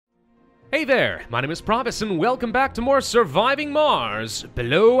Hey there, my name is Pravus, and welcome back to more Surviving Mars,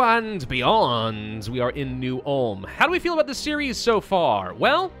 Below and Beyond. We are in New Ulm. How do we feel about this series so far?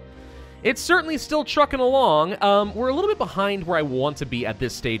 Well, it's certainly still trucking along. We're a little bit behind where I want to be at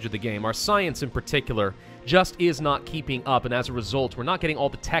this stage of the game. Our science in particular just is not keeping up, and as a result, we're not getting all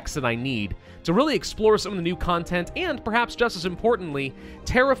the techs that I need to really explore some of the new content and, perhaps just as importantly,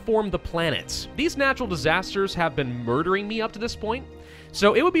 terraform the planet. These natural disasters have been murdering me up to this point,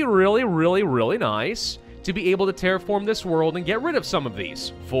 so it would be really nice to be able to terraform this world and get rid of some of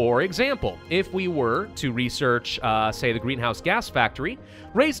these. For example, if we were to research, say, the greenhouse gas factory,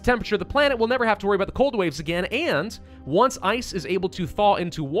 raise the temperature of the planet, we'll never have to worry about the cold waves again, and once ice is able to thaw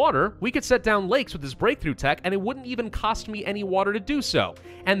into water, we could set down lakes with this breakthrough tech, and it wouldn't even cost me any water to do so,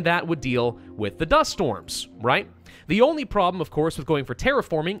 and that would deal with the dust storms, right? The only problem, of course, with going for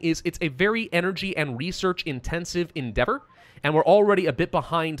terraforming is it's a very energy and research-intensive endeavor, and we're already a bit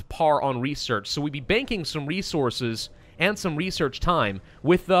behind par on research, so we'd be banking some resources and some research time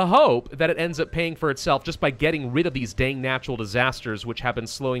with the hope that it ends up paying for itself just by getting rid of these dang natural disasters, which have been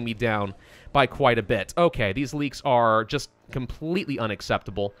slowing me down by quite a bit. Okay, these leaks are just completely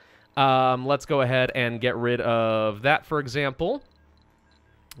unacceptable. Let's go ahead and get rid of that, for example.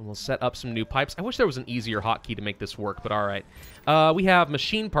 And we'll set up some new pipes. I wish there was an easier hotkey to make this work, but all right. We have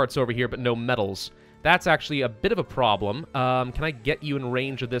machine parts over here, but no metals. That's actually a bit of a problem. Can I get you in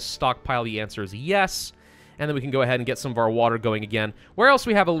range of this stockpile? The answer is yes. And then we can go ahead and get some of our water going again. Where else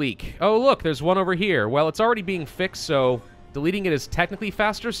we have a leak? Oh, look, there's one over here. Well, it's already being fixed, so deleting it is technically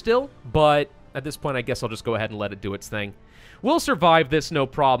faster still, but at this point, I guess I'll just go ahead and let it do its thing. We'll survive this, no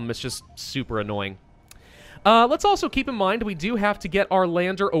problem. It's just super annoying. Let's also keep in mind we do have to get our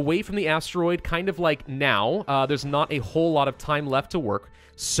lander away from the asteroid kind of like now. There's not a whole lot of time left to work.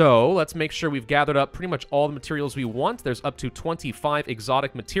 So let's make sure we've gathered up pretty much all the materials we want. There's up to 25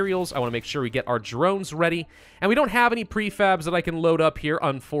 exotic materials. I want to make sure we get our drones ready. And we don't have any prefabs that I can load up here,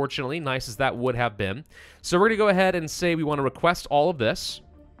 unfortunately, nice as that would have been. So we're going to go ahead and say we want to request all of this.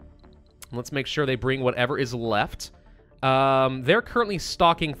 Let's make sure they bring whatever is left. They're currently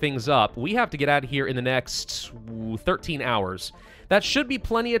stocking things up. We have to get out of here in the next 13 hours. That should be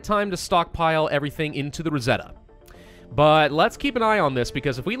plenty of time to stockpile everything into the Rosetta. But let's keep an eye on this,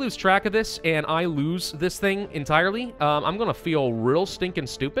 because if we lose track of this and I lose this thing entirely, I'm going to feel real stinking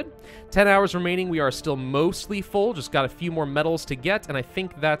stupid. 10 hours remaining. We are still mostly full. Just got a few more metals to get, and I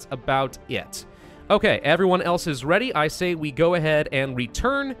think that's about it. Okay, everyone else is ready. I say we go ahead and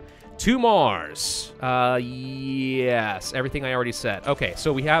return to Mars. Yes, everything I already said. Okay,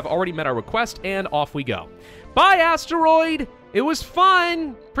 so we have already met our request, and off we go. Bye, asteroid! It was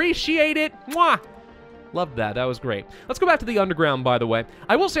fun! Appreciate it! Mwah! Loved that. That was great. Let's go back to the underground, by the way.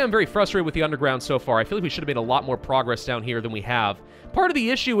 I will say I'm very frustrated with the underground so far. I feel like we should have made a lot more progress down here than we have. Part of the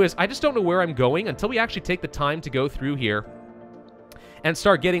issue is I just don't know where I'm going until we actually take the time to go through here and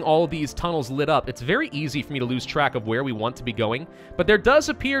start getting all of these tunnels lit up. It's very easy for me to lose track of where we want to be going, but there does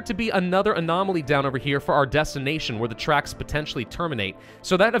appear to be another anomaly down over here for our destination where the tracks potentially terminate.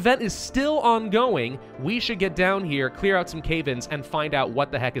 So that event is still ongoing. We should get down here, clear out some cave-ins, and find out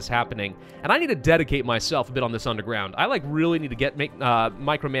what the heck is happening. And I need to dedicate myself a bit on this underground. I really need to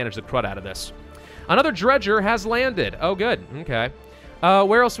micromanage the crud out of this. Another dredger has landed. Oh, good. Okay.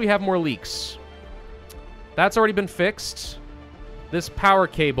 Where else do we have more leaks? That's already been fixed. This power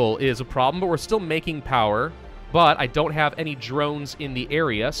cable is a problem, but we're still making power. But I don't have any drones in the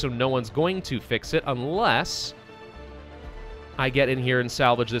area, so no one's going to fix it unless I get in here and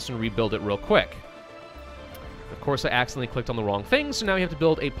salvage this and rebuild it real quick. Of course, I accidentally clicked on the wrong thing, so now we have to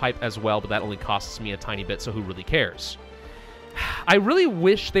build a pipe as well, but that only costs me a tiny bit, so who really cares? I really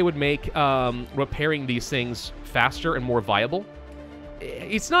wish they would make repairing these things faster and more viable.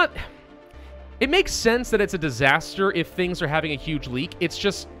 It's not... It makes sense that it's a disaster if things are having a huge leak. It's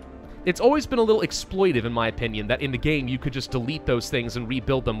just, it's always been a little exploitive, in my opinion, that in the game you could just delete those things and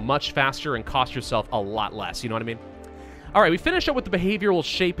rebuild them much faster and cost yourself a lot less, you know what I mean? All right, we finished up with the behavioral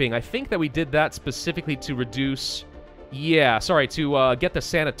shaping. I think that we did that specifically to reduce... Yeah, sorry, to get the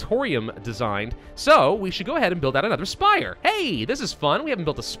sanatorium designed. So, we should go ahead and build out another spire. Hey, this is fun. We haven't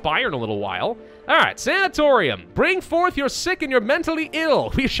built a spire in a little while. All right, sanatorium. Bring forth your sick and your mentally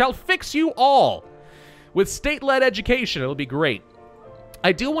ill. We shall fix you all. With state-led education, it'll be great.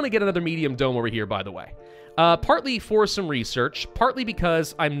 I do want to get another medium dome over here, by the way. Partly for some research, partly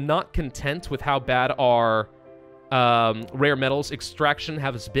because I'm not content with how bad our rare metals extraction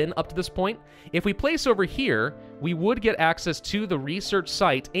has been up to this point. If we place over here, we would get access to the research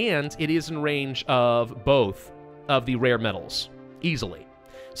site, and it is in range of both of the rare metals, easily.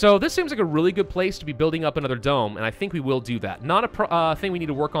 So this seems like a really good place to be building up another dome, and I think we will do that. Not a thing we need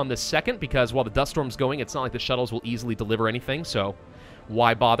to work on this second, because while the dust storm's going, it's not like the shuttles will easily deliver anything, so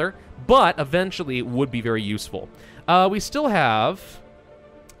why bother? But eventually it would be very useful. We still have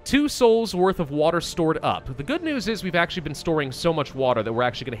 2 souls worth of water stored up. The good news is we've actually been storing so much water that we're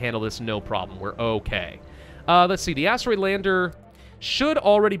actually going to handle this no problem. We're okay. Let's see. The asteroid lander should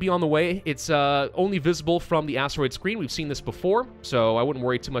already be on the way. It's only visible from the asteroid screen. We've seen this before, so I wouldn't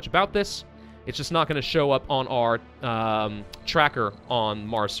worry too much about this. It's just not going to show up on our tracker on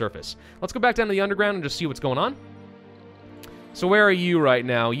Mars' surface. Let's go back down to the underground and just see what's going on. So where are you right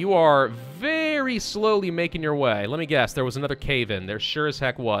now? You are very slowly making your way. Let me guess, there was another cave-in. There sure as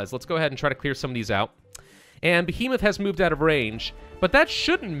heck was. Let's go ahead and try to clear some of these out. And Behemoth has moved out of range, but that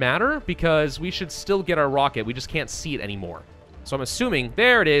shouldn't matter because we should still get our rocket. We just can't see it anymore. So I'm assuming,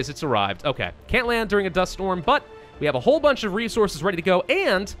 there it is, it's arrived. Okay, can't land during a dust storm, but we have a whole bunch of resources ready to go,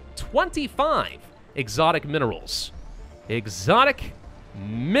 and 25 exotic minerals. Exotic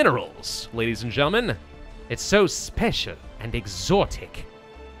minerals, ladies and gentlemen. It's so special and exotic.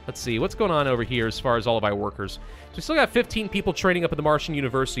 Let's see, what's going on over here as far as all of our workers? So we still got 15 people training up at the Martian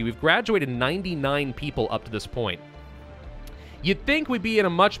University. We've graduated 99 people up to this point. You'd think we'd be in a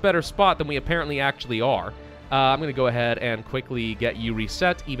much better spot than we apparently actually are. I'm going to go ahead and quickly get you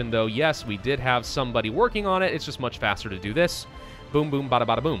reset, even though, yes, we did have somebody working on it. It's just much faster to do this. Boom, boom, bada,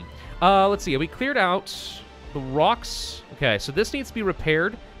 bada, boom. Let's see. We cleared out the rocks. Okay, so this needs to be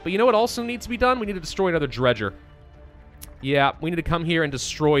repaired. But you know what also needs to be done? We need to destroy another dredger. Yeah, we need to come here and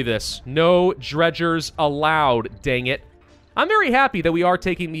destroy this. No dredgers allowed, dang it. I'm very happy that we are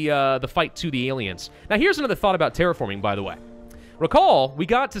taking the fight to the aliens. Now, here's another thought about terraforming, by the way. Recall, we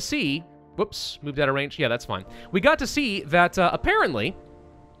got to see... Whoops, moved out of range. Yeah, that's fine. We got to see that apparently,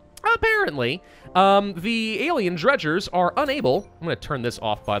 the alien dredgers are unable... I'm going to turn this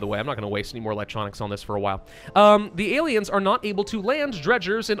off, by the way. I'm not going to waste any more electronics on this for a while. The aliens are not able to land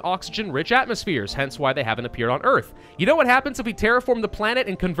dredgers in oxygen-rich atmospheres, hence why they haven't appeared on Earth. You know what happens if we terraform the planet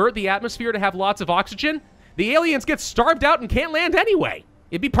and convert the atmosphere to have lots of oxygen? The aliens get starved out and can't land anyway.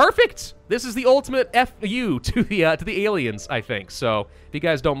 It'd be perfect. This is the ultimate FU to the aliens, I think. So, if you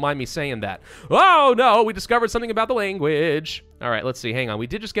guys don't mind me saying that. Oh, no, we discovered something about the language. All right, let's see. Hang on. We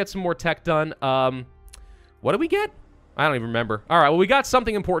did just get some more tech done. What did we get? I don't even remember. All right, well, we got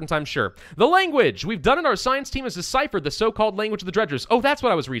something important, I'm sure. The language. We've done it. Our science team has deciphered the so-called language of the dredgers. Oh, that's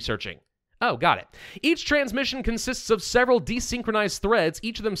what I was researching. Oh, got it. Each transmission consists of several desynchronized threads.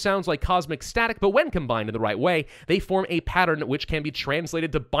 Each of them sounds like cosmic static, but when combined in the right way, they form a pattern which can be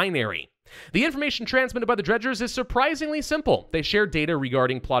translated to binary. The information transmitted by the dredgers is surprisingly simple. They share data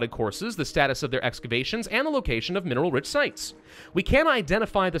regarding plotted courses, the status of their excavations, and the location of mineral-rich sites. We can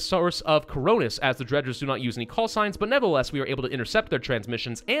identify the source of colonists, as the dredgers do not use any call signs, but nevertheless we are able to intercept their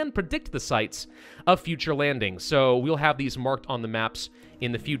transmissions and predict the sites of future landings. So we'll have these marked on the maps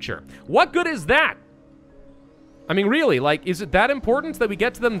in the future. What good is that? I mean, really, like, is it that important that we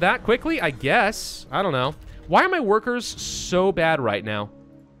get to them that quickly? I guess. I don't know. Why are my workers so bad right now?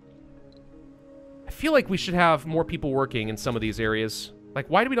 I feel like we should have more people working in some of these areas. Like,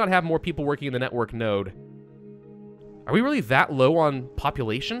 why do we not have more people working in the network node? Are we really that low on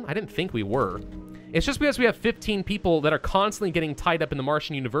population? I didn't think we were. It's just because we have 15 people that are constantly getting tied up in the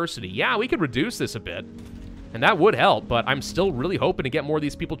Martian University. Yeah, we could reduce this a bit. And that would help, but I'm still really hoping to get more of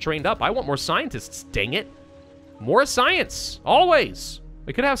these people trained up. I want more scientists, dang it. More science, always.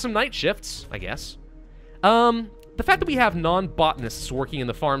 We could have some night shifts, I guess. The fact that we have non-botanists working in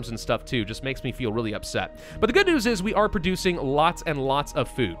the farms and stuff, too, just makes me feel really upset. But the good news is we are producing lots and lots of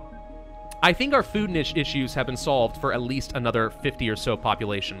food. I think our food issues have been solved for at least another 50 or so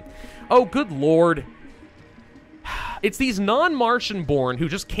population. Oh, good lord. It's these non-Martian born who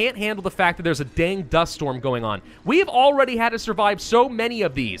just can't handle the fact that there's a dang dust storm going on. We have already had to survive so many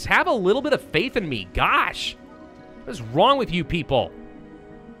of these. Have a little bit of faith in me. Gosh. What is wrong with you people?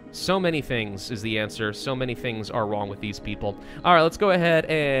 So many things is the answer. So many things are wrong with these people. All right, let's go ahead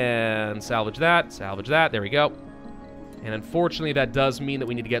and salvage that. Salvage that. There we go. And unfortunately, that does mean that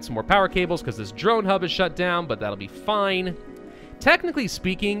we need to get some more power cables because this drone hub is shut down, but that'll be fine. Technically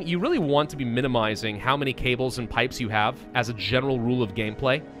speaking, you really want to be minimizing how many cables and pipes you have as a general rule of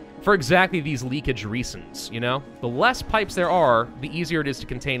gameplay for exactly these leakage reasons, you know? The less pipes there are, the easier it is to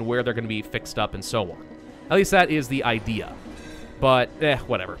contain where they're going to be fixed up and so on. At least that is the idea. But,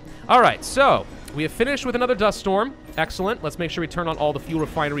 whatever. All right, so we have finished with another dust storm. Excellent. Let's make sure we turn on all the fuel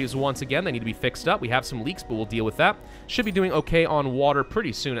refineries once again. They need to be fixed up. We have some leaks, but we'll deal with that. Should be doing okay on water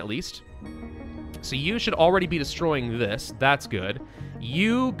pretty soon, at least. So you should already be destroying this. That's good.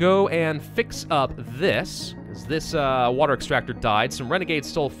 You go and fix up this. Because this water extractor died. Some renegades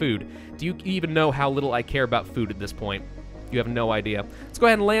stole food. Do you even know how little I care about food at this point? You have no idea. Let's go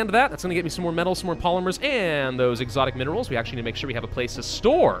ahead and land that. That's going to get me some more metals, some more polymers, and those exotic minerals. We actually need to make sure we have a place to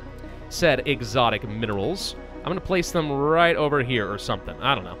store said exotic minerals. I'm going to place them right over here or something.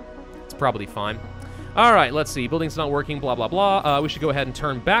 I don't know. It's probably fine. All right, let's see. Building's not working, blah, blah, blah. We should go ahead and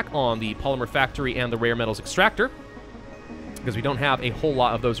turn back on the polymer factory and the rare metals extractor, because we don't have a whole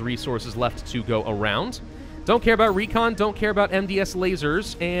lot of those resources left to go around. Don't care about recon, don't care about MDS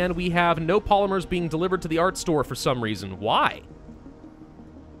lasers, and we have no polymers being delivered to the art store for some reason. Why?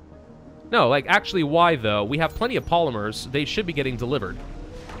 No, like, actually, why, though? We have plenty of polymers. They should be getting delivered.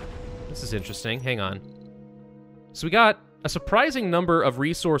 This is interesting. Hang on. So we got a surprising number of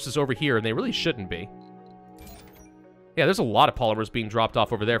resources over here, and they really shouldn't be. Yeah, there's a lot of polymers being dropped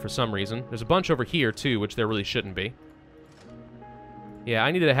off over there for some reason. There's a bunch over here, too, which there really shouldn't be. Yeah,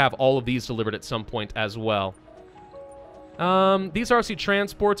 I needed to have all of these delivered at some point as well. These RC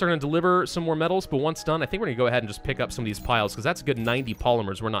transports are going to deliver some more metals, but once done, I think we're going to go ahead and just pick up some of these piles, because that's a good 90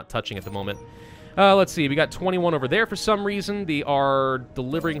 polymers we're not touching at the moment. Let's see, we got 21 over there for some reason. They are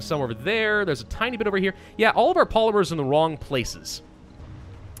delivering some over there. There's a tiny bit over here. Yeah, all of our polymers are in the wrong places,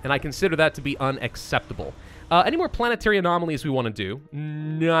 and I consider that to be unacceptable. Any more planetary anomalies we want to do?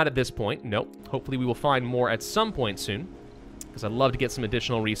 Not at this point, nope. Hopefully we will find more at some point soon, because I'd love to get some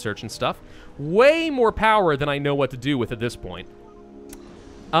additional research and stuff. Way more power than I know what to do with at this point.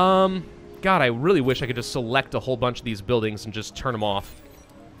 God, I really wish I could just select a whole bunch of these buildings and just turn them off.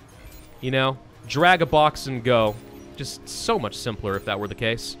 You know? Drag a box and go. Just so much simpler if that were the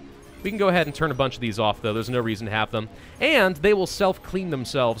case. We can go ahead and turn a bunch of these off, though. There's no reason to have them. And they will self-clean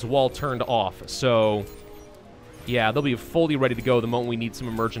themselves while turned off. So, yeah, they'll be fully ready to go the moment we need some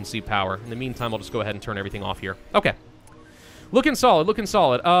emergency power. In the meantime, I'll just go ahead and turn everything off here. Okay. Looking solid, looking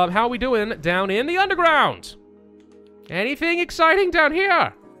solid. How are we doing down in the underground? Anything exciting down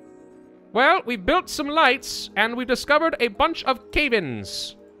here? Well, we've built some lights, and we've discovered a bunch of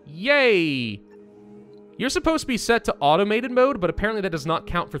cave-ins. Yay! You're supposed to be set to automated mode, but apparently that does not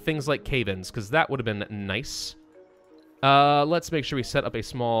count for things like cave-ins, because that would have been nice. Let's make sure we set up a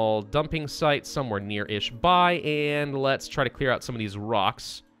small dumping site somewhere near-ish by, and let's try to clear out some of these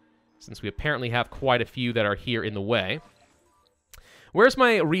rocks, since we apparently have quite a few that are here in the way. Where's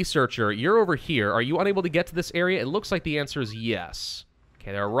my researcher? You're over here. Are you unable to get to this area? It looks like the answer is yes.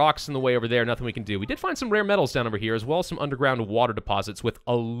 Okay, there are rocks in the way over there. Nothing we can do. We did find some rare metals down over here, as well as some underground water deposits with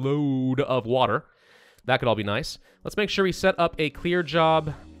a load of water. That could all be nice. Let's make sure we set up a clear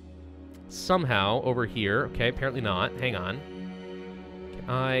job somehow over here. Okay, apparently not. Hang on. Can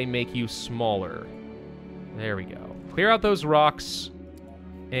I make you smaller? There we go. Clear out those rocks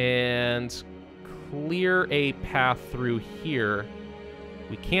and clear a path through here.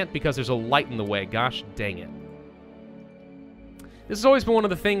 We can't because there's a light in the way. Gosh dang it. This has always been one of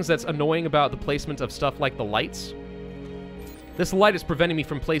the things that's annoying about the placement of stuff like the lights. This light is preventing me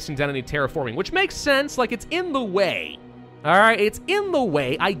from placing down any terraforming, which makes sense, like it's in the way. Alright, it's in the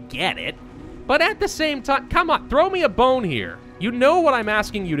way, I get it. But at the same time, come on, throw me a bone here. You know what I'm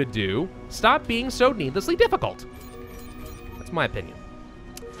asking you to do. Stop being so needlessly difficult. That's my opinion.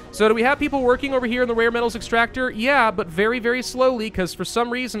 So do we have people working over here in the rare metals extractor? Yeah, but very, very slowly, because for some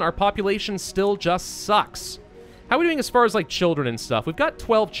reason our population still just sucks. How are we doing as far as, like, children and stuff? We've got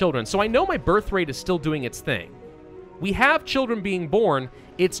 12 children, so I know my birth rate is still doing its thing. We have children being born,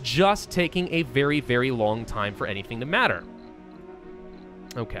 it's just taking a very, very long time for anything to matter.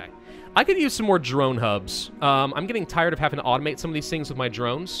 Okay. I could use some more drone hubs. I'm getting tired of having to automate some of these things with my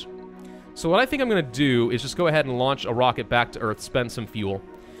drones. So what I think I'm going to do is just go ahead and launch a rocket back to Earth, spend some fuel.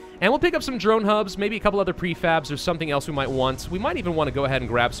 And we'll pick up some drone hubs, maybe a couple other prefabs or something else we might want. We might even want to go ahead and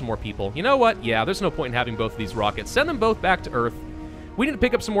grab some more people. You know what? Yeah, there's no point in having both of these rockets. Send them both back to Earth. We need to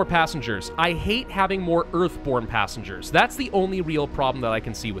pick up some more passengers. I hate having more Earth-born passengers. That's the only real problem that I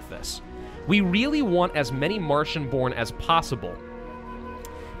can see with this. We really want as many Martian-born as possible,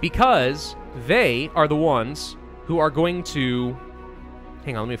 because they are the ones who are going to...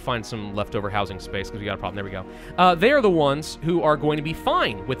 Hang on, let me find some leftover housing space, because we got a problem. There we go. They are the ones who are going to be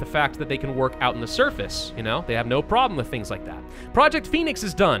fine with the fact that they can work out in the surface, you know? They have no problem with things like that. Project Phoenix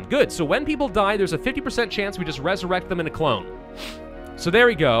is done. Good. So when people die, there's a 50% chance we just resurrect them in a clone. So there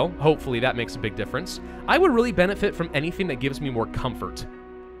we go. Hopefully that makes a big difference. I would really benefit from anything that gives me more comfort.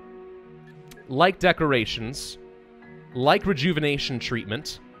 Like decorations, like rejuvenation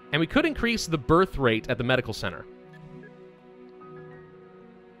treatment, and we could increase the birth rate at the medical center.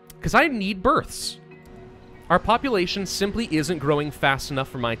 Because I need births. Our population simply isn't growing fast enough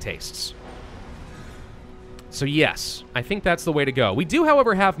for my tastes. So yes, I think that's the way to go. We do,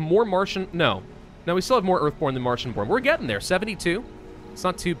 however, have more Martian... No. No, we still have more Earthborn than Martianborn. We're getting there. 72. It's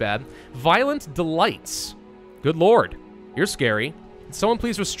not too bad. Violent Delights. Good lord. You're scary. Can someone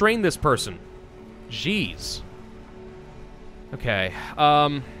please restrain this person? Jeez. Okay.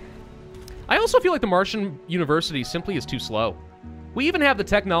 I also feel like the Martian University simply is too slow. We even have the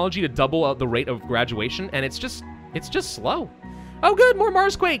technology to double out the rate of graduation, and it's just slow. Oh good, more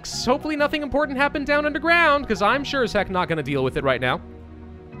Marsquakes. Hopefully nothing important happened down underground, because I'm sure as heck not going to deal with it right now.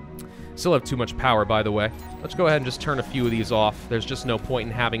 Still have too much power, by the way. Let's go ahead and just turn a few of these off. There's just no point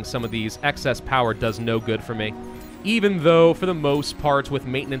in having some of these. Excess power does no good for me. Even though, for the most part, with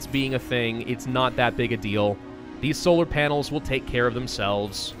maintenance being a thing, it's not that big a deal. These solar panels will take care of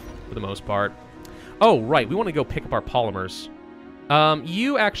themselves, for the most part. Oh, right, we want to go pick up our polymers.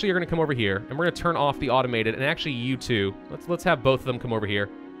 You actually are going to come over here, and we're going to turn off the automated, and actually you too. Let's have both of them come over here.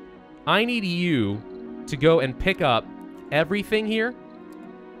 I need you to go and pick up everything here,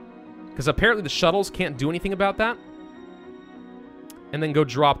 because apparently the shuttles can't do anything about that. And then go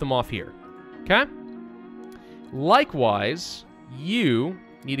drop them off here. Okay? Likewise, you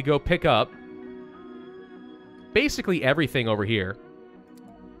need to go pick up basically everything over here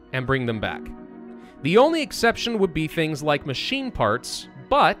and bring them back. The only exception would be things like machine parts,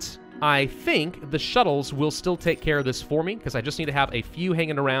 but I think the shuttles will still take care of this for me, because I just need to have a few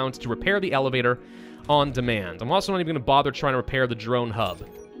hanging around to repair the elevator on demand. I'm also not even going to bother trying to repair the drone hub.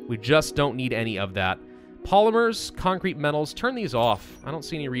 We just don't need any of that. Polymers, concrete metals, turn these off. I don't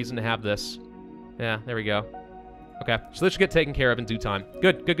see any reason to have this. Yeah, there we go. Okay, so this should get taken care of in due time.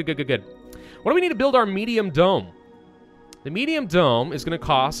 Good, good, good, good, good, good. What do we need to build our medium dome? The medium dome is going to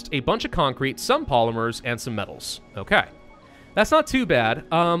cost a bunch of concrete, some polymers, and some metals. Okay. That's not too bad.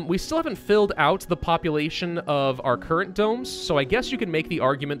 We still haven't filled out the population of our current domes, so I guess you can make the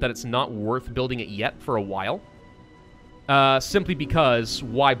argument that it's not worth building it yet for a while. Simply because,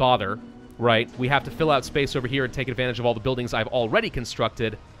 why bother, right? We have to fill out space over here and take advantage of all the buildings I've already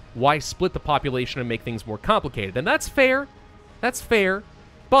constructed. Why split the population and make things more complicated? And that's fair. That's fair.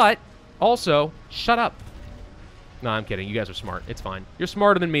 But, also, shut up. No, I'm kidding. You guys are smart. It's fine. You're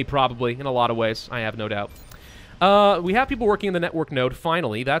smarter than me, probably, in a lot of ways. I have no doubt. We have people working in the network node,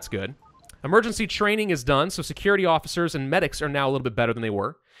 finally. That's good. Emergency training is done, so security officers and medics are now a little bit better than they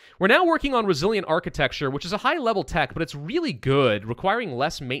were. We're now working on resilient architecture, which is a high-level tech, but it's really good, requiring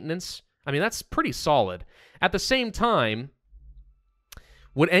less maintenance. I mean, that's pretty solid. At the same time,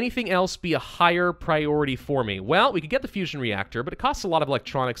 would anything else be a higher priority for me? Well, we could get the fusion reactor, but it costs a lot of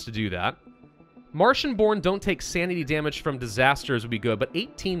electronics to do that. Martian-born don't take sanity damage from disasters would be good, but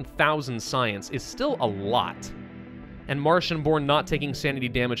 18,000 science is still a lot. And Martian-born not taking sanity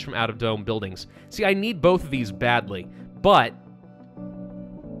damage from out-of-dome buildings. See, I need both of these badly, but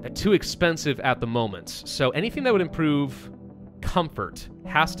they're too expensive at the moment. So anything that would improve comfort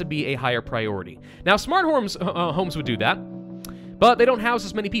has to be a higher priority. Now, smart homes would do that, but they don't house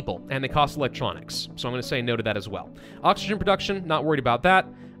as many people, and they cost electronics. So I'm going to say no to that as well. Oxygen production, not worried about that.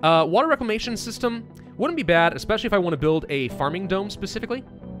 Water reclamation system wouldn't be bad, especially if I want to build a farming dome specifically.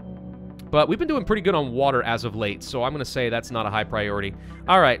 But we've been doing pretty good on water as of late, so I'm going to say that's not a high priority.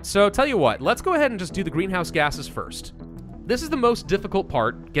 All right, so tell you what, let's go ahead and just do the greenhouse gases first. This is the most difficult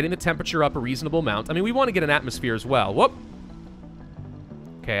part, getting the temperature up a reasonable amount. I mean, we want to get an atmosphere as well. Whoop.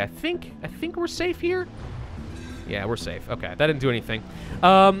 Okay, I think we're safe here. Yeah, we're safe. Okay, that didn't do anything.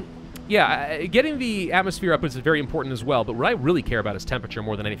 Yeah, getting the atmosphere up is very important as well, but what I really care about is temperature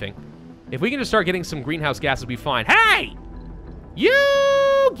more than anything. If we can just start getting some greenhouse gases, we'll be fine. Hey!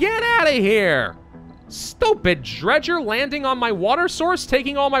 You get out of here! Stupid dredger landing on my water source,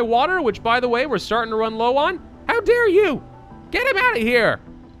 taking all my water, which, by the way, we're starting to run low on. How dare you! Get him out of here!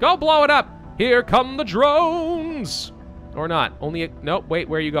 Go blow it up! Here come the drones! Or not. Only a... No, wait,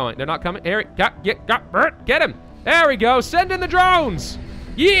 where are you going? They're not coming. Here, get him! There we go! Send in the drones!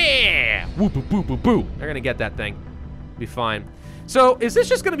 Yeah! Woo, boo, boo, boo, boo. They're gonna get that thing. Be fine. So, is this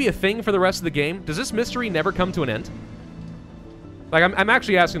just gonna be a thing for the rest of the game? Does this mystery never come to an end? Like, I'm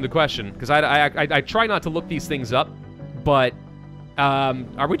actually asking the question, because I try not to look these things up, but,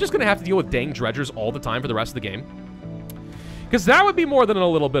 are we just gonna have to deal with dang dredgers all the time for the rest of the game? Because that would be more than a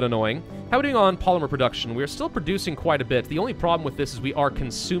little bit annoying. How are we doing on polymer production? We are still producing quite a bit. The only problem with this is we are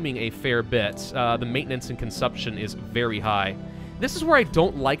consuming a fair bit. The maintenance and consumption is very high. This is where I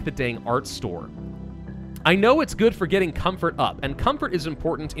don't like the dang art store. I know it's good for getting comfort up, and comfort is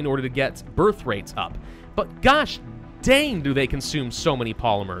important in order to get birth rates up. But gosh dang, do they consume so many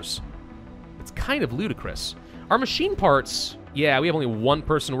polymers. It's kind of ludicrous. Our machine parts, yeah, we have only one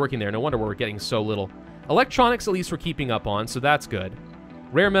person working there. No wonder we're getting so little. Electronics, at least we're keeping up on, so that's good.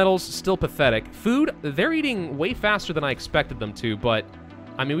 Rare metals, still pathetic. Food, they're eating way faster than I expected them to, but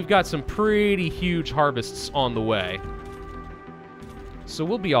I mean, we've got some pretty huge harvests on the way. So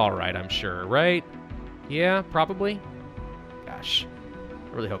we'll be all right, I'm sure, right? Yeah, probably. Gosh,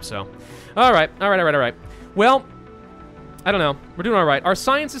 I really hope so. All right. Well, I don't know. We're doing all right. Our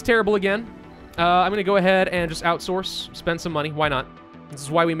science is terrible again. I'm going to go ahead and just outsource, spend some money. Why not? This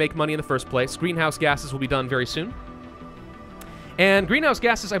is why we make money in the first place. Greenhouse gases will be done very soon. And greenhouse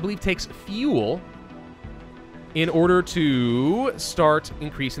gases, I believe, takes fuel in order to start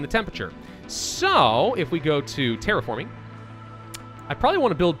increasing the temperature. So, if we go to terraforming, I probably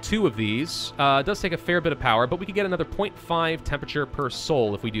want to build 2 of these. It does take a fair bit of power, but we could get another 0.5 temperature per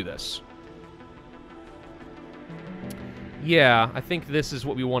soul if we do this. Yeah, I think this is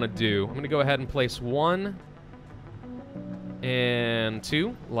what we want to do. I'm going to go ahead and place 1 and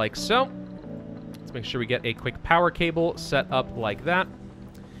 2, like so. Let's make sure we get a quick power cable set up like that.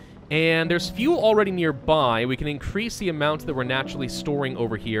 And there's fuel already nearby. We can increase the amount that we're naturally storing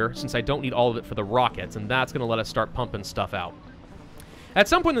over here, since I don't need all of it for the rockets, and that's going to let us start pumping stuff out. At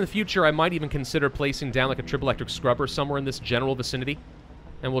some point in the future, I might even consider placing down like a triple electric scrubber somewhere in this general vicinity,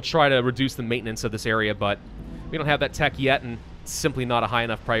 and we'll try to reduce the maintenance of this area, but we don't have that tech yet, and it's simply not a high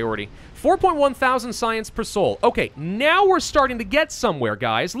enough priority. 4.1 thousand science per soul. Okay, now we're starting to get somewhere,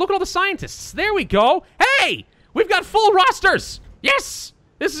 guys. Look at all the scientists. There we go. Hey! We've got full rosters! Yes!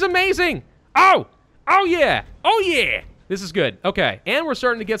 This is amazing! Oh! Oh, yeah! Oh, yeah! This is good. Okay, and we're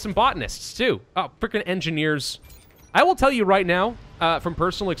starting to get some botanists, too. Oh, freaking engineers. I will tell you right now, from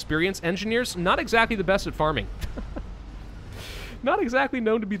personal experience, engineers, not exactly the best at farming. Not exactly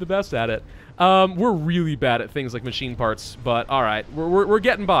known to be the best at it. We're really bad at things like machine parts, but all right, we're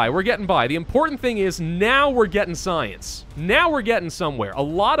getting by. We're getting by. The important thing is now we're getting science. Now we're getting somewhere. A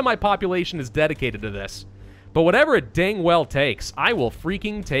lot of my population is dedicated to this, but whatever it dang well takes, I will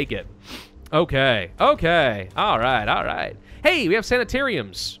freaking take it. Okay, okay, all right. Hey, we have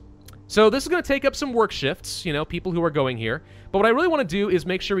sanitariums. So this is going to take up some work shifts, you know, people who are going here. But what I really want to do is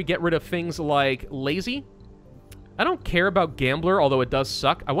make sure we get rid of things like lazy. I don't care about gambler, although it does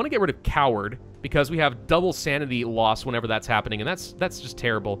suck. I want to get rid of coward because we have double sanity loss whenever that's happening, and that's just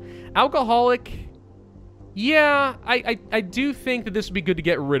terrible. Alcoholic, yeah, I do think that this would be good to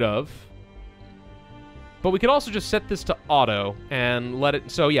get rid of. But we could also just set this to auto and let it...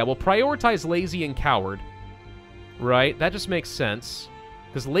 So yeah, we'll prioritize lazy and coward, right? That just makes sense.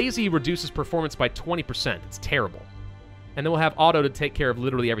 Because lazy reduces performance by 20%. It's terrible. And then we'll have auto to take care of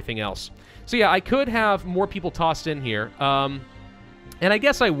literally everything else. So yeah, I could have more people tossed in here. And I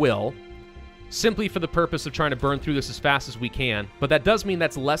guess I will, simply for the purpose of trying to burn through this as fast as we can. But that does mean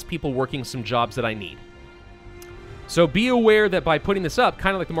that's less people working some jobs that I need. So be aware that by putting this up,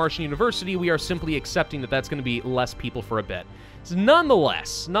 kind of like the Martian University, we are simply accepting that that's going to be less people for a bit. So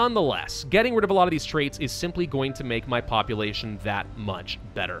nonetheless, getting rid of a lot of these traits is simply going to make my population that much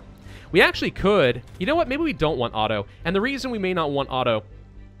better. We actually could... You know what? Maybe we don't want auto. And the reason we may not want auto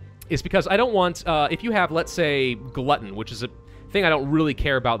is because I don't want... if you have, let's say, glutton, which is a thing I don't really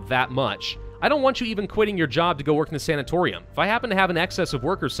care about that much, I don't want you even quitting your job to go work in the sanatorium. If I happen to have an excess of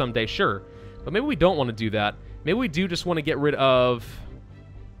workers someday, sure. But maybe we don't want to do that. Maybe we do just want to get rid of...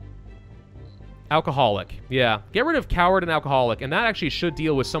 Alcoholic. Yeah. Get rid of coward and alcoholic, and that actually should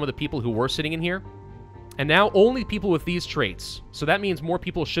deal with some of the people who were sitting in here. And now only people with these traits. So that means more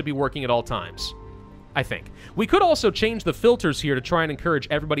people should be working at all times, I think. We could also change the filters here to try and encourage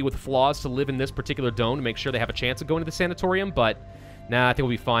everybody with flaws to live in this particular dome to make sure they have a chance of going to the sanatorium, but nah, I think we'll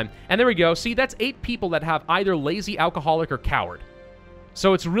be fine. And there we go. See, that's 8 people that have either lazy, alcoholic, or coward.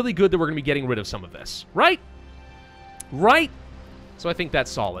 So it's really good that we're going to be getting rid of some of this, right? Right? So I think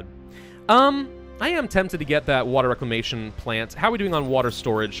that's solid. I am tempted to get that water reclamation plant. How are we doing on water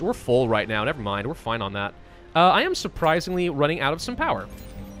storage? We're full right now. Never mind. We're fine on that. I am surprisingly running out of some power.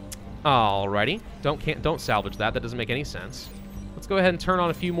 Alrighty. Don't salvage that. That doesn't make any sense. Let's go ahead and turn on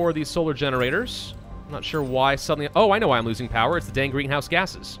a few more of these solar generators. I'm not sure why suddenly... Oh, I know why I'm losing power. It's the dang greenhouse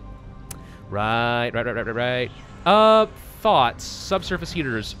gases. Right. Thoughts. Subsurface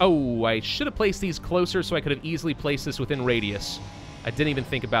heaters. Oh, I should have placed these closer so I could have easily placed this within radius. I didn't even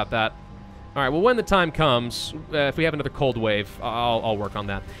think about that. All right, well, when the time comes, if we have another cold wave, I'll work on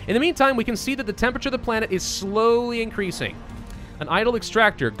that. In the meantime, we can see that the temperature of the planet is slowly increasing. An idle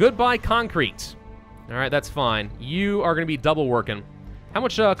extractor. Goodbye, concrete. All right, that's fine. You are going to be double working. How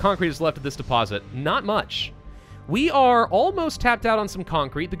much concrete is left of this deposit? Not much. We are almost tapped out on some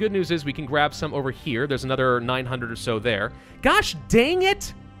concrete. The good news is we can grab some over here. There's another 900 or so there. Gosh dang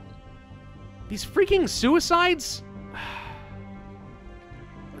it! These freaking suicides?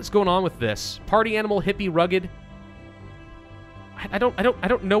 What's going on with this? Party animal, hippie, rugged. I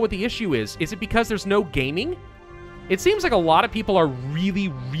don't know what the issue is. Is it because there's no gaming? It seems like a lot of people are really,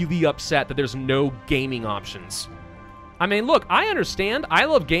 really upset that there's no gaming options. I mean, look, I understand. I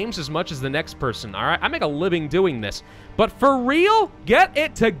love games as much as the next person, all right? I make a living doing this. But for real, get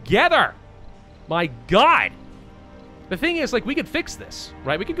it together. My God. The thing is, like, we could fix this,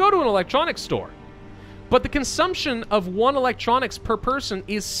 right? We could go to an electronics store. But the consumption of one electronics per person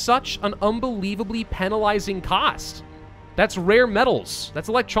is such an unbelievably penalizing cost. That's rare metals. That's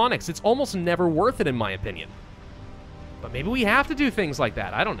electronics. It's almost never worth it, in my opinion. But maybe we have to do things like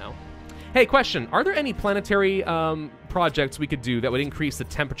that. I don't know. Hey, question. Are there any planetary projects we could do that would increase the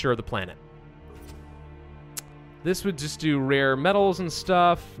temperature of the planet? This would just do rare metals and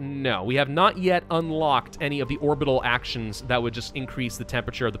stuff. No, we have not yet unlocked any of the orbital actions that would just increase the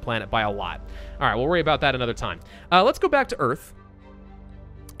temperature of the planet by a lot. All right, we'll worry about that another time. Let's go back to Earth.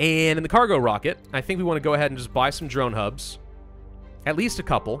 And in the cargo rocket, I think we want to go ahead and just buy some drone hubs. At least a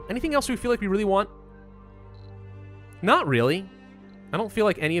couple. Anything else we feel like we really want? Not really. I don't feel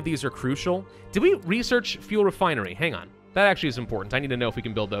like any of these are crucial. Did we research fuel refinery? Hang on. That actually is important. I need to know if we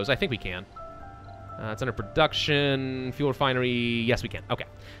can build those. I think we can. It's under production. Fuel refinery. Yes, we can. Okay.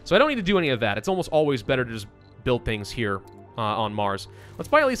 So I don't need to do any of that. It's almost always better to just build things here on Mars. Let's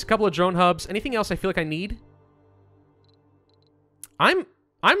buy at least a couple of drone hubs. Anything else I feel like I need?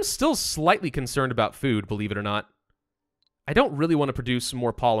 I'm still slightly concerned about food, believe it or not. I don't really want to produce some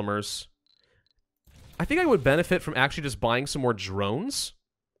more polymers. I think I would benefit from actually just buying some more drones.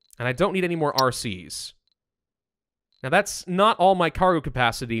 And I don't need any more RCs. Now, that's not all my cargo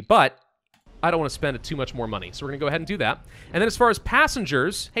capacity, but I don't want to spend too much more money. So we're going to go ahead and do that. And then as far as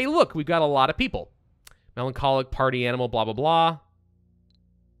passengers, hey, look, we've got a lot of people. Melancholic, party animal, blah, blah, blah.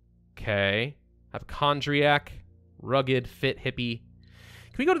 Okay. Hypochondriac, rugged, fit, hippie.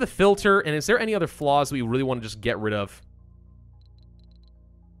 Can we go to the filter? And is there any other flaws that we really want to just get rid of?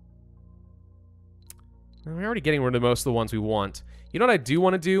 We're already getting rid of most of the ones we want. You know what I do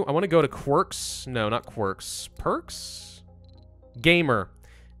want to do? I want to go to quirks. No, not quirks. Perks? Gamer.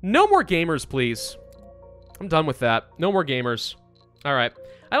 No more gamers, please. I'm done with that. No more gamers. All right.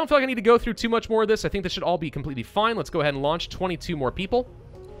 I don't feel like I need to go through too much more of this. I think this should all be completely fine. Let's go ahead and launch 22 more people.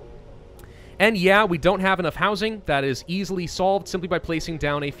 And yeah, we don't have enough housing. That is easily solved simply by placing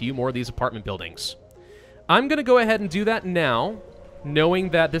down a few more of these apartment buildings. I'm going to go ahead and do that now, knowing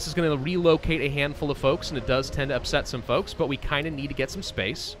that this is going to relocate a handful of folks, and it does tend to upset some folks, but we kind of need to get some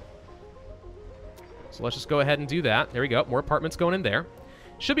space. So let's just go ahead and do that. There we go. More apartments going in there.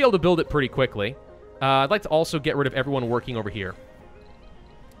 Should be able to build it pretty quickly. I'd like to also get rid of everyone working over here.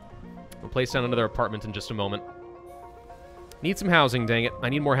 We'll place down another apartment in just a moment. Need some housing, dang it. I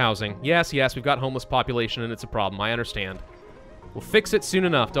need more housing. Yes, yes, we've got homeless population, and it's a problem. I understand. We'll fix it soon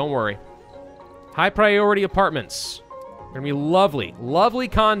enough. Don't worry. High priority apartments. They're going to be lovely, lovely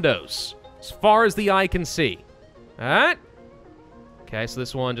condos, as far as the eye can see. All right? Okay, so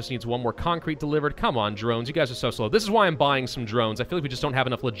this one just needs one more concrete delivered. Come on, drones. You guys are so slow. This is why I'm buying some drones. I feel like we just don't have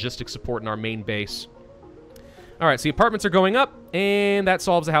enough logistics support in our main base. All right, so the apartments are going up, and that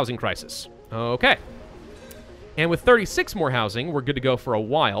solves the housing crisis. Okay. And with 36 more housing, we're good to go for a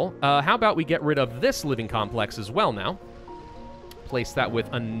while. How about we get rid of this living complex as well now? Place that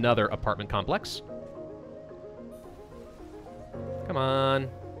with another apartment complex. Come on.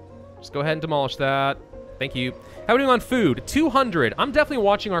 Just go ahead and demolish that. Thank you. How are we doing on food? 200. I'm definitely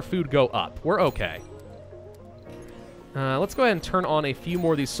watching our food go up. We're okay. Let's go ahead and turn on a few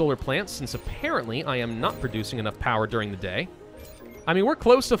more of these solar plants, since apparently I am not producing enough power during the day. I mean, we're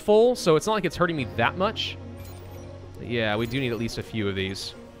close to full, so it's not like it's hurting me that much. But yeah, we do need at least a few of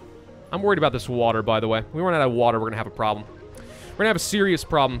these. I'm worried about this water, by the way. If we run out of water, we're going to have a problem. We're going to have a serious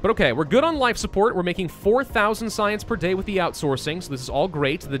problem. But okay, we're good on life support. We're making 4,000 science per day with the outsourcing, so this is all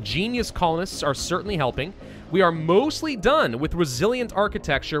great. The genius colonists are certainly helping. We are mostly done with resilient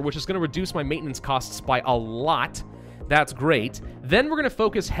architecture, which is going to reduce my maintenance costs by a lot. That's great. Then we're going to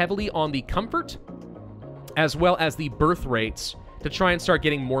focus heavily on the comfort, as well as the birth rates, to try and start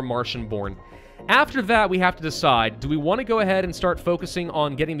getting more Martian born. After that, we have to decide, do we want to go ahead and start focusing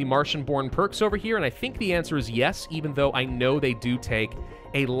on getting the Martian-born perks over here? And I think the answer is yes, even though I know they do take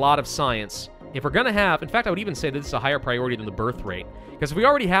a lot of science. If we're going to have, in fact, I would even say that this is a higher priority than the birth rate. Because if we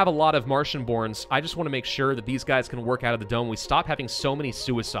already have a lot of Martian-borns, I just want to make sure that these guys can work out of the dome. We stop having so many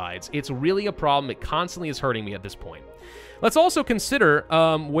suicides. It's really a problem. It constantly is hurting me at this point. Let's also consider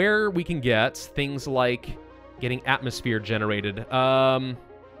where we can get things like getting atmosphere generated.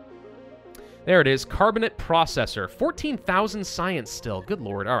 There it is, carbonate processor. 14,000 science still. Good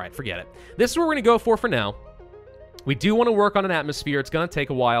lord. All right, forget it. This is what we're going to go for now. We do want to work on an atmosphere. It's going to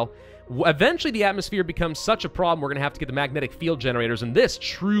take a while. Eventually, the atmosphere becomes such a problem, we're going to have to get the magnetic field generators, and this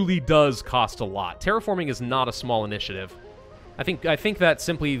truly does cost a lot. Terraforming is not a small initiative. I think that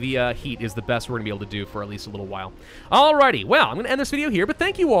simply the heat is the best we're going to be able to do for at least a little while. Alrighty, well, I'm going to end this video here, but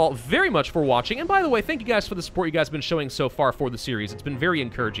thank you all very much for watching. And by the way, thank you guys for the support you guys have been showing so far for the series. It's been very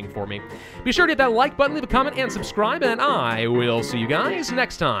encouraging for me. Be sure to hit that like button, leave a comment, and subscribe, and I will see you guys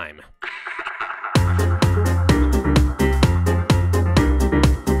next time.